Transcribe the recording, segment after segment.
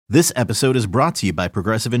This episode is brought to you by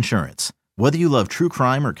Progressive Insurance. Whether you love true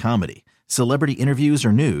crime or comedy, celebrity interviews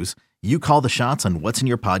or news, you call the shots on what's in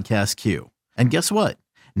your podcast queue. And guess what?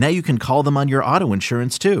 Now you can call them on your auto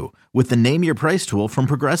insurance too with the Name Your Price tool from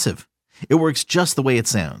Progressive. It works just the way it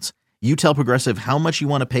sounds. You tell Progressive how much you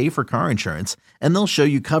want to pay for car insurance, and they'll show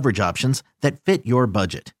you coverage options that fit your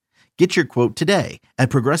budget. Get your quote today at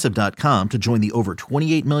Progressive.com to join the over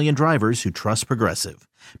 28 million drivers who trust Progressive.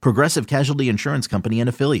 Progressive Casualty Insurance Company and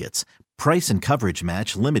Affiliates. Price and coverage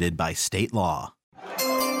match limited by state law.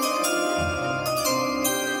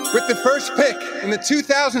 With the first pick in the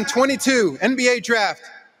 2022 NBA Draft,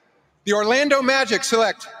 the Orlando Magic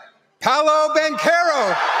select Paolo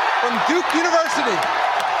Banchero from Duke University.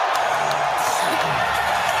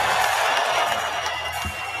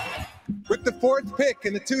 With the fourth pick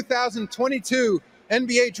in the 2022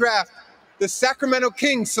 NBA Draft, the Sacramento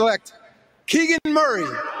Kings select Keegan Murray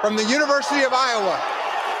from the University of Iowa.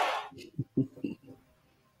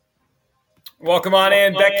 Welcome on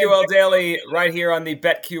in, BetQL Daily, right here on the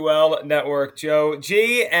BetQL Network. Joe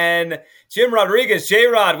G and Jim Rodriguez,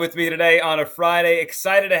 J-Rod, with me today on a Friday.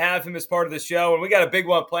 Excited to have him as part of the show, and we got a big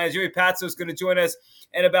one planned. Jimmy Patso is going to join us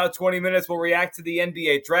in about 20 minutes. We'll react to the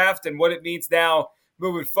NBA Draft and what it means now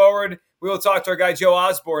moving forward. We will talk to our guy Joe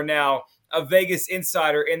Osborne now, a Vegas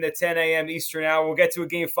insider in the 10 a.m. Eastern hour. We'll get to a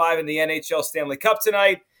Game 5 in the NHL Stanley Cup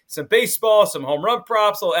tonight, some baseball, some home run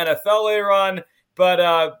props, a little NFL later on. But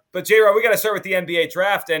J-Rod, we got to start with the NBA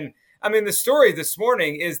Draft. And, I mean, the story this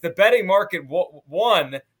morning is the betting market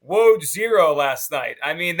won, Woj 0 last night.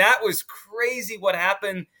 I mean, that was crazy what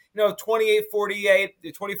happened,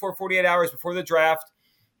 24, 48 hours before the draft.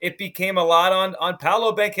 It became a lot on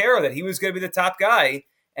Paolo Banchero that he was going to be the top guy.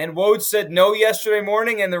 And Woj said no yesterday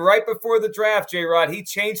morning, and right before the draft, J-Rod, he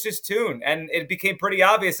changed his tune. And it became pretty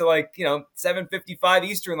obvious at 7:55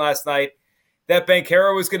 Eastern last night that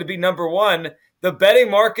Banchero was going to be number one. The betting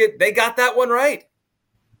market, they got that one right.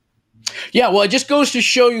 Yeah, well, it just goes to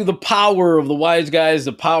show you the power of the wise guys,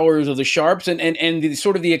 the powers of the sharps, and the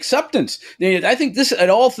sort of the acceptance. I think this, at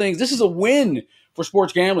all things, this is a win for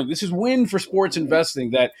sports gambling. This is win for sports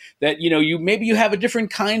investing. That you have a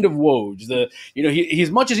different kind of Woj. He,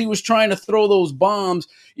 as much as he was trying to throw those bombs,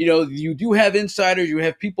 you do have insiders. You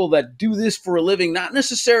have people that do this for a living, not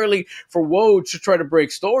necessarily for Woj to try to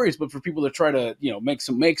break stories, but for people to try to make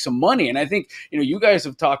some money. And I think you guys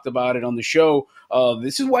have talked about it on the show.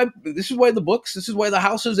 This is why the books, this is why the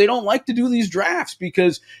houses, they don't like to do these drafts,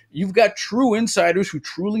 because you've got true insiders who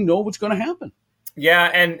truly know what's going to happen.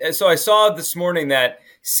 Yeah, and so I saw this morning that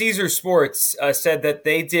Caesar Sports said that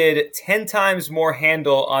they did 10 times more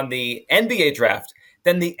handle on the NBA draft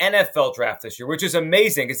than the NFL draft this year, which is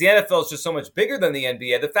amazing because the NFL is just so much bigger than the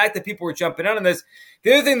NBA. The fact that people were jumping out on this.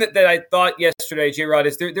 The other thing that I thought yesterday, J-Rod,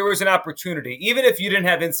 is there was an opportunity. Even if you didn't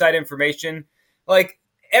have inside information, like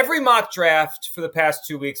every mock draft for the past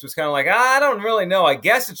 2 weeks was kind of like, I don't really know. I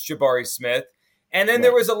guess it's Jabari Smith. And then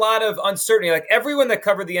there was a lot of uncertainty. Like everyone that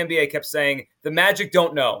covered the NBA kept saying, the Magic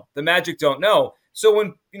don't know. The Magic don't know. So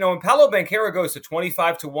when Paolo Banchero goes to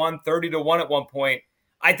 25-1, 30-1 at one point,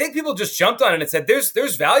 I think people just jumped on it and said,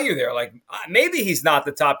 there's value there. Like maybe he's not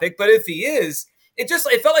the top pick, but if he is, it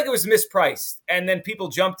felt like it was mispriced. And then people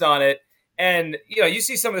jumped on it. And, you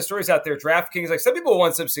see some of the stories out there, DraftKings, like some people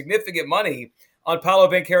want some significant money on Paolo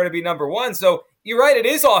Banchero to be number one. So you're right. It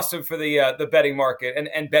is awesome for the betting market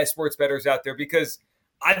and bet sports bettors out there, because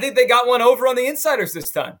I think they got one over on the insiders this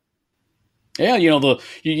time. Yeah, I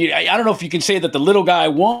don't know if you can say that the little guy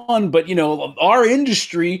won, but, our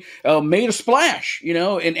industry made a splash,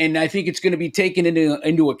 and I think it's going to be taken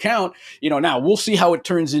into account. Now we'll see how it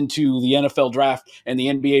turns into the NFL draft and the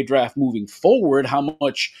NBA draft moving forward, how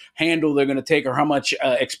much handle they're going to take or how much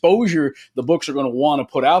exposure the books are going to want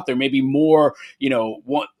to put out there. Maybe more,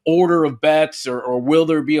 what order of bets or will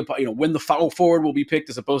there be when the foul forward will be picked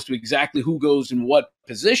as opposed to exactly who goes in what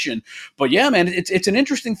position. But yeah, man, it's an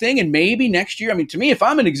interesting thing. And maybe next year, I mean, to me, if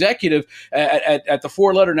I'm an executive at the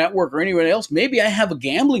 4-letter network or anyone else, maybe I have a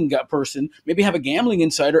gambling person, maybe have a gambling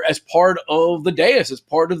insider as part of the dais, as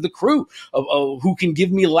part of the crew of who can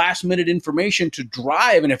give me last minute information to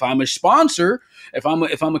drive. And if I'm a sponsor, if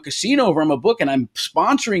I'm a casino or I'm a book and I'm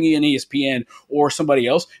sponsoring ESPN or somebody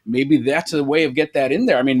else, maybe that's a way of get that in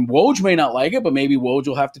there. I mean, Woj may not like it, but maybe Woj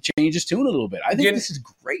will have to change his tune a little bit. I think this is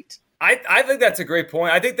great. I think that's a great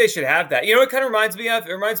point. I think they should have that. It kind of reminds me of?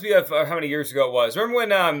 It reminds me of how many years ago it was.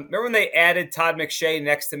 Remember when they added Todd McShay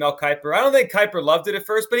next to Mel Kiper? I don't think Kiper loved it at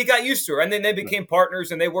first, but he got used to her. And then they became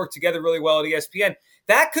partners and they worked together really well at ESPN.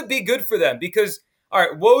 That could be good for them because, all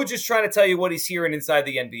right, Woj is trying to tell you what he's hearing inside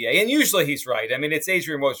the NBA. And usually he's right. I mean, it's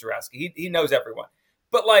Adrian Wojnarowski. He knows everyone.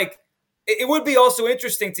 But, it would be also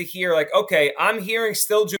interesting to hear, like, okay, I'm hearing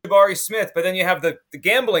still Jabari Smith, but then you have the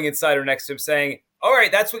gambling insider next to him saying, all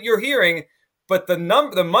right, that's what you're hearing, but the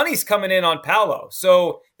money's coming in on Paolo.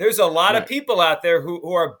 So there's a lot of people out there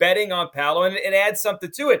who are betting on Paolo, and it adds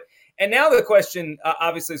something to it. And now the question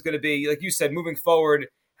obviously is going to be, like you said, moving forward,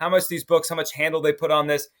 how much these books, how much handle they put on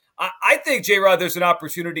this. I think, J-Rod, there's an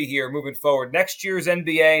opportunity here moving forward. Next year's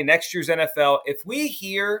NBA, next year's NFL, if we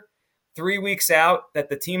hear 3 weeks out that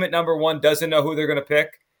the team at number 1 doesn't know who they're going to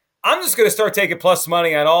pick, I'm just going to start taking plus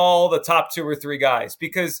money on all the top 2 or 3 guys,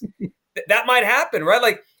 because that might happen, right?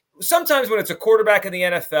 Like, sometimes when it's a quarterback in the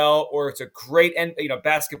NFL or it's a great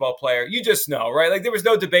basketball player, you just know, right? Like, there was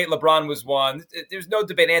no debate LeBron was one. There's no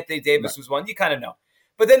debate Anthony Davis was one. You kind of know.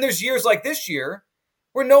 But then there's years like this year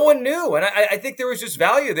where no one knew. And I think there was just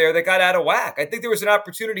value there that got out of whack. I think there was an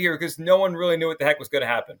opportunity here because no one really knew what the heck was going to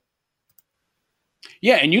happen.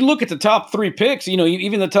 Yeah, and you look at the top 3 picks,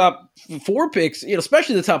 even the top 4 picks,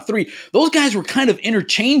 especially the top 3, those guys were kind of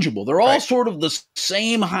interchangeable. They're all sort of the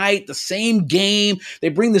same height, the same game. They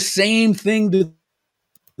bring the same thing to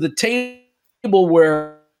the table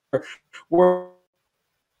where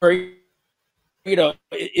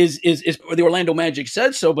is the Orlando Magic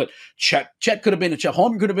said so, but Chet could have been, Chet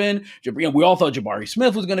Holmgren could have been. We all thought Jabari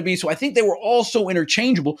Smith was going to be. So I think they were all so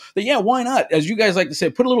interchangeable that, why not? As you guys like to say,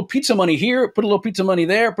 put a little pizza money here, put a little pizza money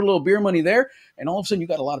there, put a little beer money there, and all of a sudden you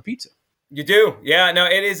got a lot of pizza. You do. Yeah, no,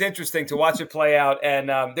 it is interesting to watch it play out. And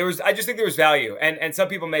I just think there was value. And some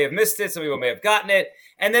people may have missed it. Some people may have gotten it.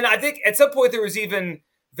 And then I think at some point there was even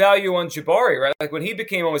value on Jabari, right? Like when he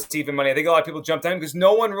became almost even money, I think a lot of people jumped on him because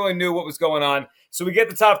no one really knew what was going on. So we get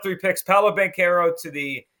the top 3 picks: Paolo Banchero to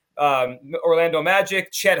the Orlando Magic,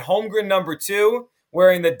 Chet Holmgren number 2,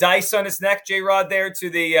 wearing the dice on his neck, J-Rod there to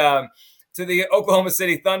the Oklahoma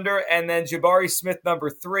City Thunder, and then Jabari Smith number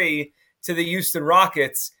 3 to the Houston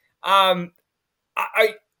Rockets. What's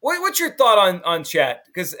your thought on Chet?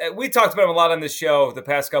 Because we talked about him a lot on this show the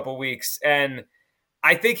past couple of weeks, and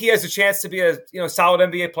I think he has a chance to be a solid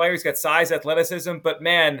NBA player. He's got size, athleticism, but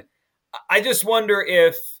man, I just wonder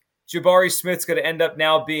if Jabari Smith's going to end up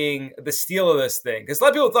now being the steal of this thing, because a lot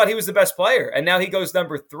of people thought he was the best player, and now he goes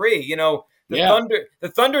number 3.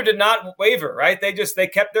 The Thunder did not waver, right? They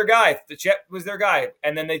kept their guy. The Chet was their guy,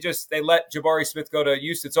 and then they let Jabari Smith go to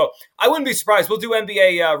Houston. So I wouldn't be surprised. We'll do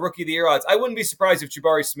NBA Rookie of the Year odds. I wouldn't be surprised if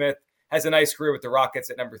Jabari Smith has a nice career with the Rockets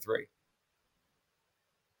at number 3.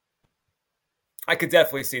 I could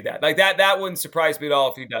definitely see that. Like that wouldn't surprise me at all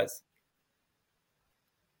if he does.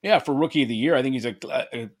 Yeah, for Rookie of the Year, I think he's a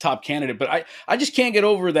top candidate. But I just can't get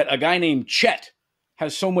over that a guy named Chet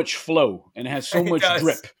has so much flow and has so much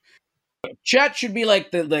drip. Chet should be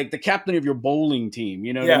like the captain of your bowling team.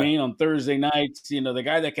 You know what I mean? On Thursday nights, the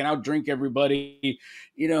guy that can outdrink everybody.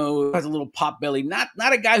 Has a little pop belly. Not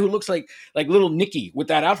a guy who looks like little Nicky with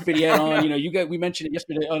that outfit he had on. We mentioned it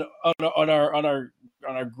yesterday on our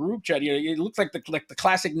group chat. It looks like the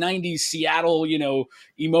classic '90s Seattle,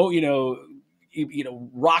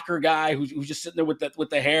 rocker guy who's just sitting there with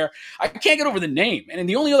the hair. I can't get over the name. And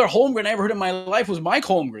the only other Holmgren I ever heard in my life was Mike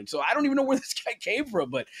Holmgren. So I don't even know where this guy came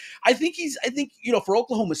from. But I think for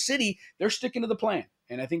Oklahoma City, they're sticking to the plan.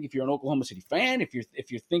 And I think if you're an Oklahoma City fan, if you're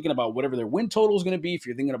thinking about whatever their win total is going to be, if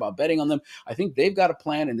you're thinking about betting on them, I think they've got a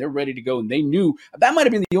plan and they're ready to go. And they knew that might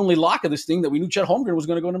have been the only lock of this thing, that we knew Chet Holmgren was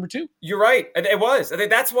going to go number 2. You're right. It was. I think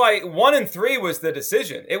that's why 1 and 3 was the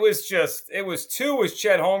decision. It was 2 was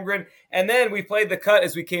Chet Holmgren. And then we played the cut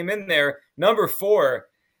as we came in there. Number 4,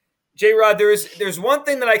 J-Rod, there's one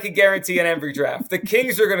thing that I can guarantee in every draft. The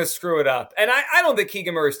Kings are going to screw it up. And I don't think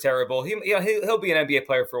Keegan Murray's terrible. He'll be an NBA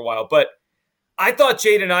player for a while. But I thought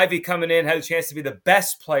Jaden Ivey coming in had a chance to be the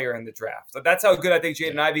best player in the draft. So that's how good I think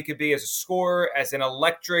Jaden Ivey could be as a scorer, as an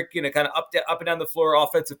electric, kind of up and down the floor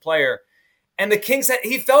offensive player. And the Kings,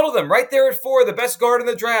 he fell to them right there at 4, the best guard in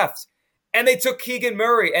the draft. And they took Keegan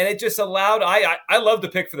Murray, and it just allowed, I love the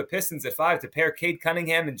pick for the Pistons at 5 to pair Cade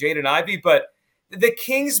Cunningham and Jaden Ivey, but the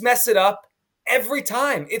Kings mess it up every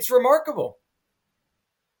time. It's remarkable.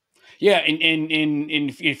 Yeah, and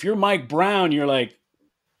if you're Mike Brown, you're like,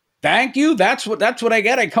 thank you. That's what I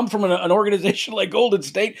get. I come from an organization like Golden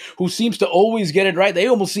State, who seems to always get it right. They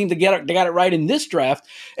almost seem to got it right in this draft.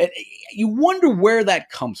 And you wonder where that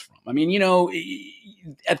comes from. I mean,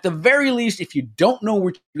 at the very least, if you don't know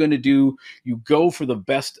what you're going to do, you go for the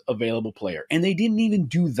best available player. And they didn't even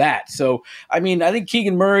do that. So, I mean, I think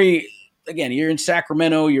Keegan Murray, again, you're in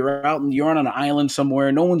Sacramento, you're on an island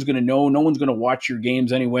somewhere. No one's going to know. No one's going to watch your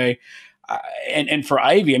games anyway. And for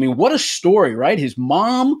Ivey, I mean, what a story, right? His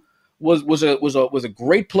mom was a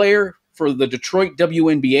great player for the Detroit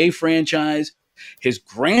WNBA franchise. His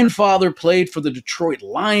grandfather played for the Detroit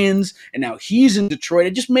Lions, and now he's in Detroit.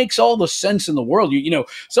 It just makes all the sense in the world. You know,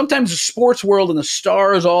 sometimes the sports world and the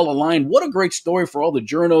stars all align. What a great story for all the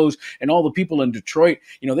journos and all the people in Detroit.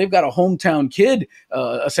 You know, they've got a hometown kid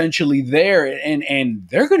essentially there, and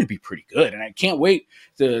they're going to be pretty good. And I can't wait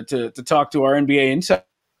to talk to our NBA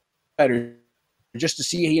insider just to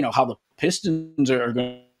see, you know, how the Pistons are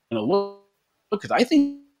going to look. Because I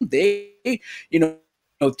think they, you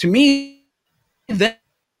know, to me, them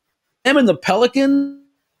and the Pelicans,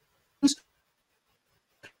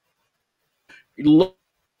 low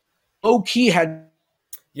key had.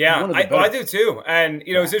 Yeah, I do too. And,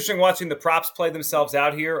 you know, it's interesting watching the props play themselves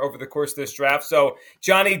out here over the course of this draft. So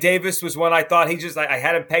Johnny Davis was one I thought I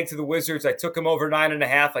had him pegged to the Wizards. I took him over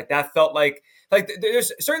 9.5. Like that felt like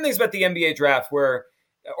there's certain things about the NBA draft or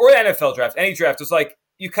the NFL draft, any draft, it's like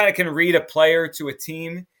you kind of can read a player to a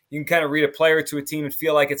team. You can kind of read a player to a team and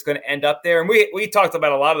feel like it's going to end up there. And we talked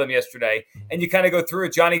about a lot of them yesterday. And you kind of go through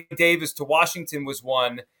it. Johnny Davis to Washington was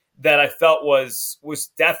one that I felt was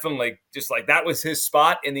definitely just like that was his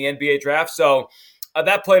spot in the NBA draft. So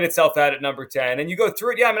that played itself out at number 10. And you go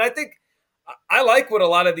through it. Yeah, I mean, I think I like what a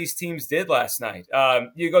lot of these teams did last night.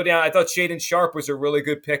 You go down, I thought Shaedon Sharpe was a really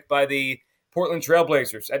good pick by the Portland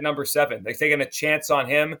Trailblazers at number 7. They've taken a chance on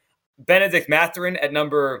him. Benedict Mathurin at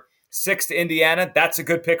number 6 to Indiana. That's a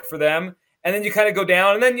good pick for them. And then you kind of go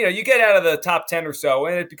down, and then, you know, you get out of the top 10 or so,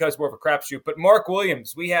 and it becomes more of a crapshoot. But Mark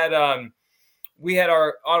Williams, we had one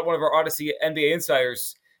of our Odyssey NBA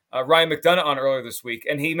insiders, Ryan McDonough, on earlier this week,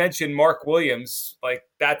 and he mentioned Mark Williams. Like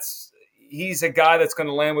he's a guy that's going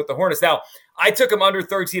to land with the Hornets. Now, I took him under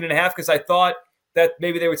 13.5 because I thought that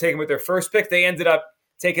maybe they would take him with their first pick. They ended up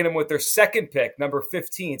taking him with their second pick, number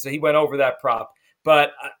 15. So he went over that prop.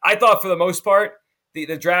 But I thought for the most part, the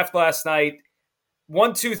draft last night,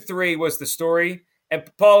 1, 2, 3 was the story. And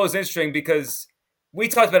Paul, was interesting because we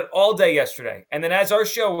talked about it all day yesterday. And then as our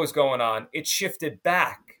show was going on, it shifted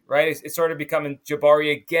back, right? It started becoming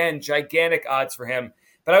Jabari again, gigantic odds for him.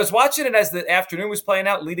 But I was watching it as the afternoon was playing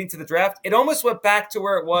out, leading to the draft. It almost went back to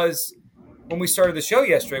where it was when we started the show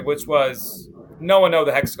yesterday, which was no one know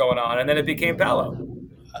the heck's going on. And then it became Paolo.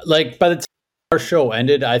 Like by the time our show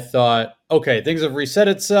ended, I thought, okay, things have reset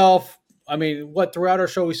itself. I mean, throughout our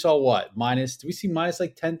show we saw what? Did we see minus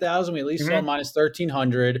like 10,000? We at least saw minus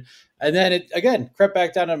 1,300. And then it, again, crept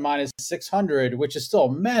back down to minus 600, which is still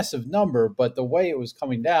a massive number, but the way it was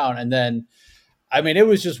coming down. And then, I mean, it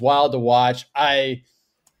was just wild to watch. I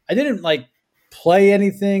didn't like play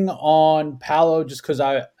anything on Paolo just because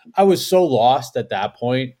I was so lost at that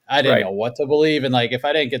point. I didn't know what to believe. And like, if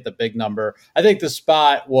I didn't get the big number, I think the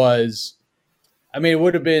spot was, I mean, it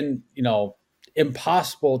would have been, you know,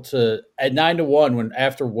 impossible to at 9-1 when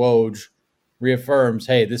after Woj reaffirms,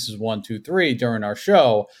 hey, this is 1, 2, 3 during our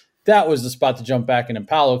show. That was the spot to jump back in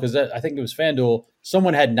Paolo because I think it was FanDuel.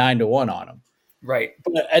 Someone had 9-1 on him. Right.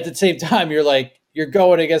 But at the same time, you're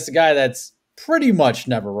going against a guy that's pretty much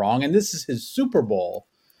never wrong. And this is his Super Bowl.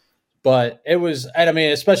 But it was, and I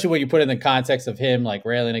mean, especially when you put it in the context of him like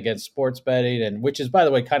railing against sports betting, and which is, by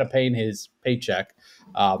the way, kind of paying his paycheck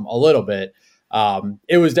a little bit.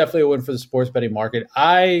 It was definitely a win for the sports betting market.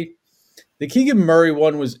 The Keegan Murray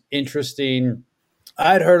one was interesting.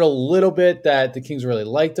 I'd heard a little bit that the Kings really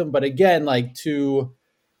liked him, but again,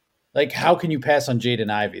 how can you pass on Jaden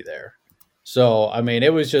Ivey there? So, I mean,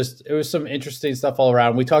 it was some interesting stuff all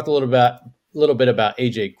around. We talked a little bit about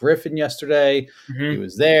AJ Griffin yesterday. Mm-hmm. He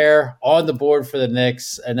was there on the board for the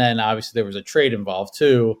Knicks, and then obviously there was a trade involved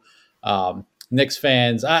too. Knicks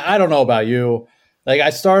fans, I don't know about you. Like,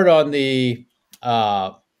 I started on the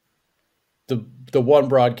one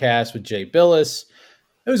broadcast with Jay Billis.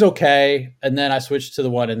 It was okay. And then I switched to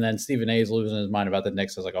the one, and then Stephen A is losing his mind about the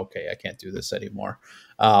Knicks. I was like, okay, I can't do this anymore.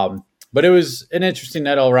 But it was an interesting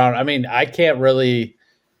night all around. I mean, I can't really,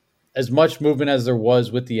 as much movement as there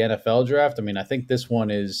was with the NFL draft. I mean, I think this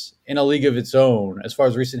one is in a league of its own as far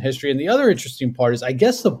as recent history. And the other interesting part is I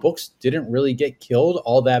guess the books didn't really get killed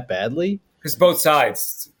all that badly. Because both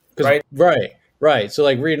sides, right? Right. So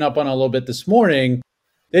like reading up on it a little bit this morning,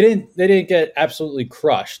 they didn't get absolutely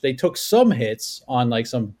crushed. They took some hits on like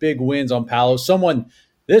some big wins on Paolo.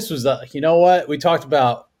 This was you know what? We talked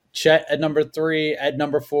about Chet at number 3, at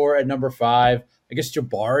number 4, at number 5. I guess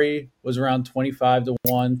Jabari was around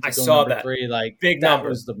 25-1. I saw that. 3. Like big that number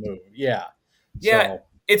was the move. Yeah. Yeah. So,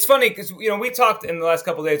 it's funny because, you know, we talked in the last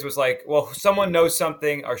couple of days was like, well, someone knows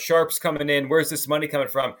something. Our Sharp's coming in. Where's this money coming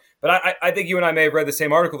from? But I think you and I may have read the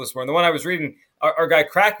same article this morning. The one I was reading, our guy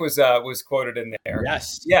Crack was quoted in there.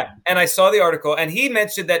 Yes. Yeah. And I saw the article, and he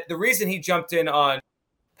mentioned that the reason he jumped in on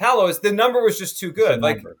Paolo is the number was just too good.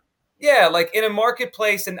 Like, Yeah, like in a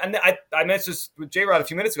marketplace, and I mentioned this with J-Rod a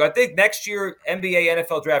few minutes ago. I think next year, NBA,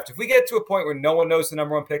 NFL draft, if we get to a point where no one knows the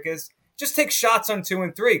number one pick is, just take shots on 2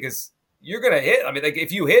 and 3 because you're going to hit. I mean, like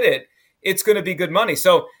if you hit it, it's going to be good money.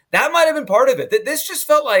 So that might have been part of it. This just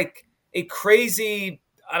felt like a crazy,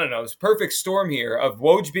 I don't know, perfect storm here of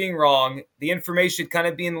Woj being wrong, the information kind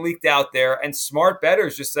of being leaked out there, and smart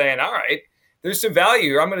bettors just saying, all right, there's some value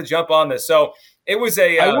here. I'm going to jump on this. So it was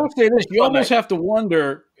a. I will say this: you almost have to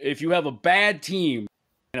wonder if you have a bad team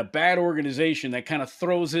and a bad organization that kind of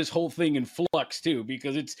throws this whole thing in flux too,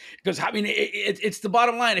 because I mean it's the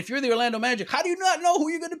bottom line. If you're the Orlando Magic, how do you not know who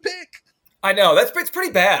you're going to pick? I know it's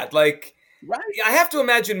pretty bad. Like, right? I have to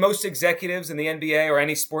imagine most executives in the NBA or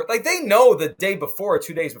any sport, like they know the day before or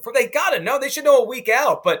 2 days before. They got to know. They should know a week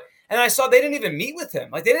out. And I saw they didn't even meet with him.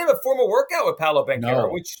 Like they didn't have a formal workout with Paolo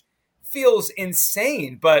Banchero, which feels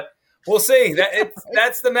insane. But we'll see.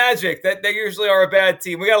 That's the Magic. That they usually are a bad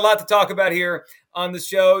team. We got a lot to talk about here on the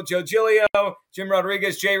show. Joe Giglio, Jim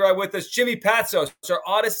Rodriguez, J-Rod with us. Jimmy Patsos, our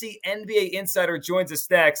Odyssey NBA insider, joins us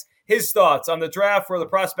next. His thoughts on the draft, where the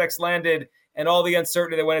prospects landed, and all the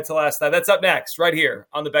uncertainty that went into last night. That's up next, right here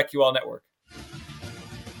on the BetQL Network.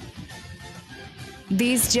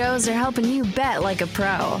 These Joes are helping you bet like a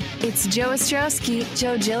pro. It's Joe Ostrowski,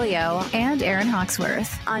 Joe Giglio, and Aaron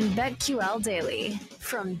Hawksworth on BetQL Daily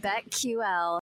from BetQL.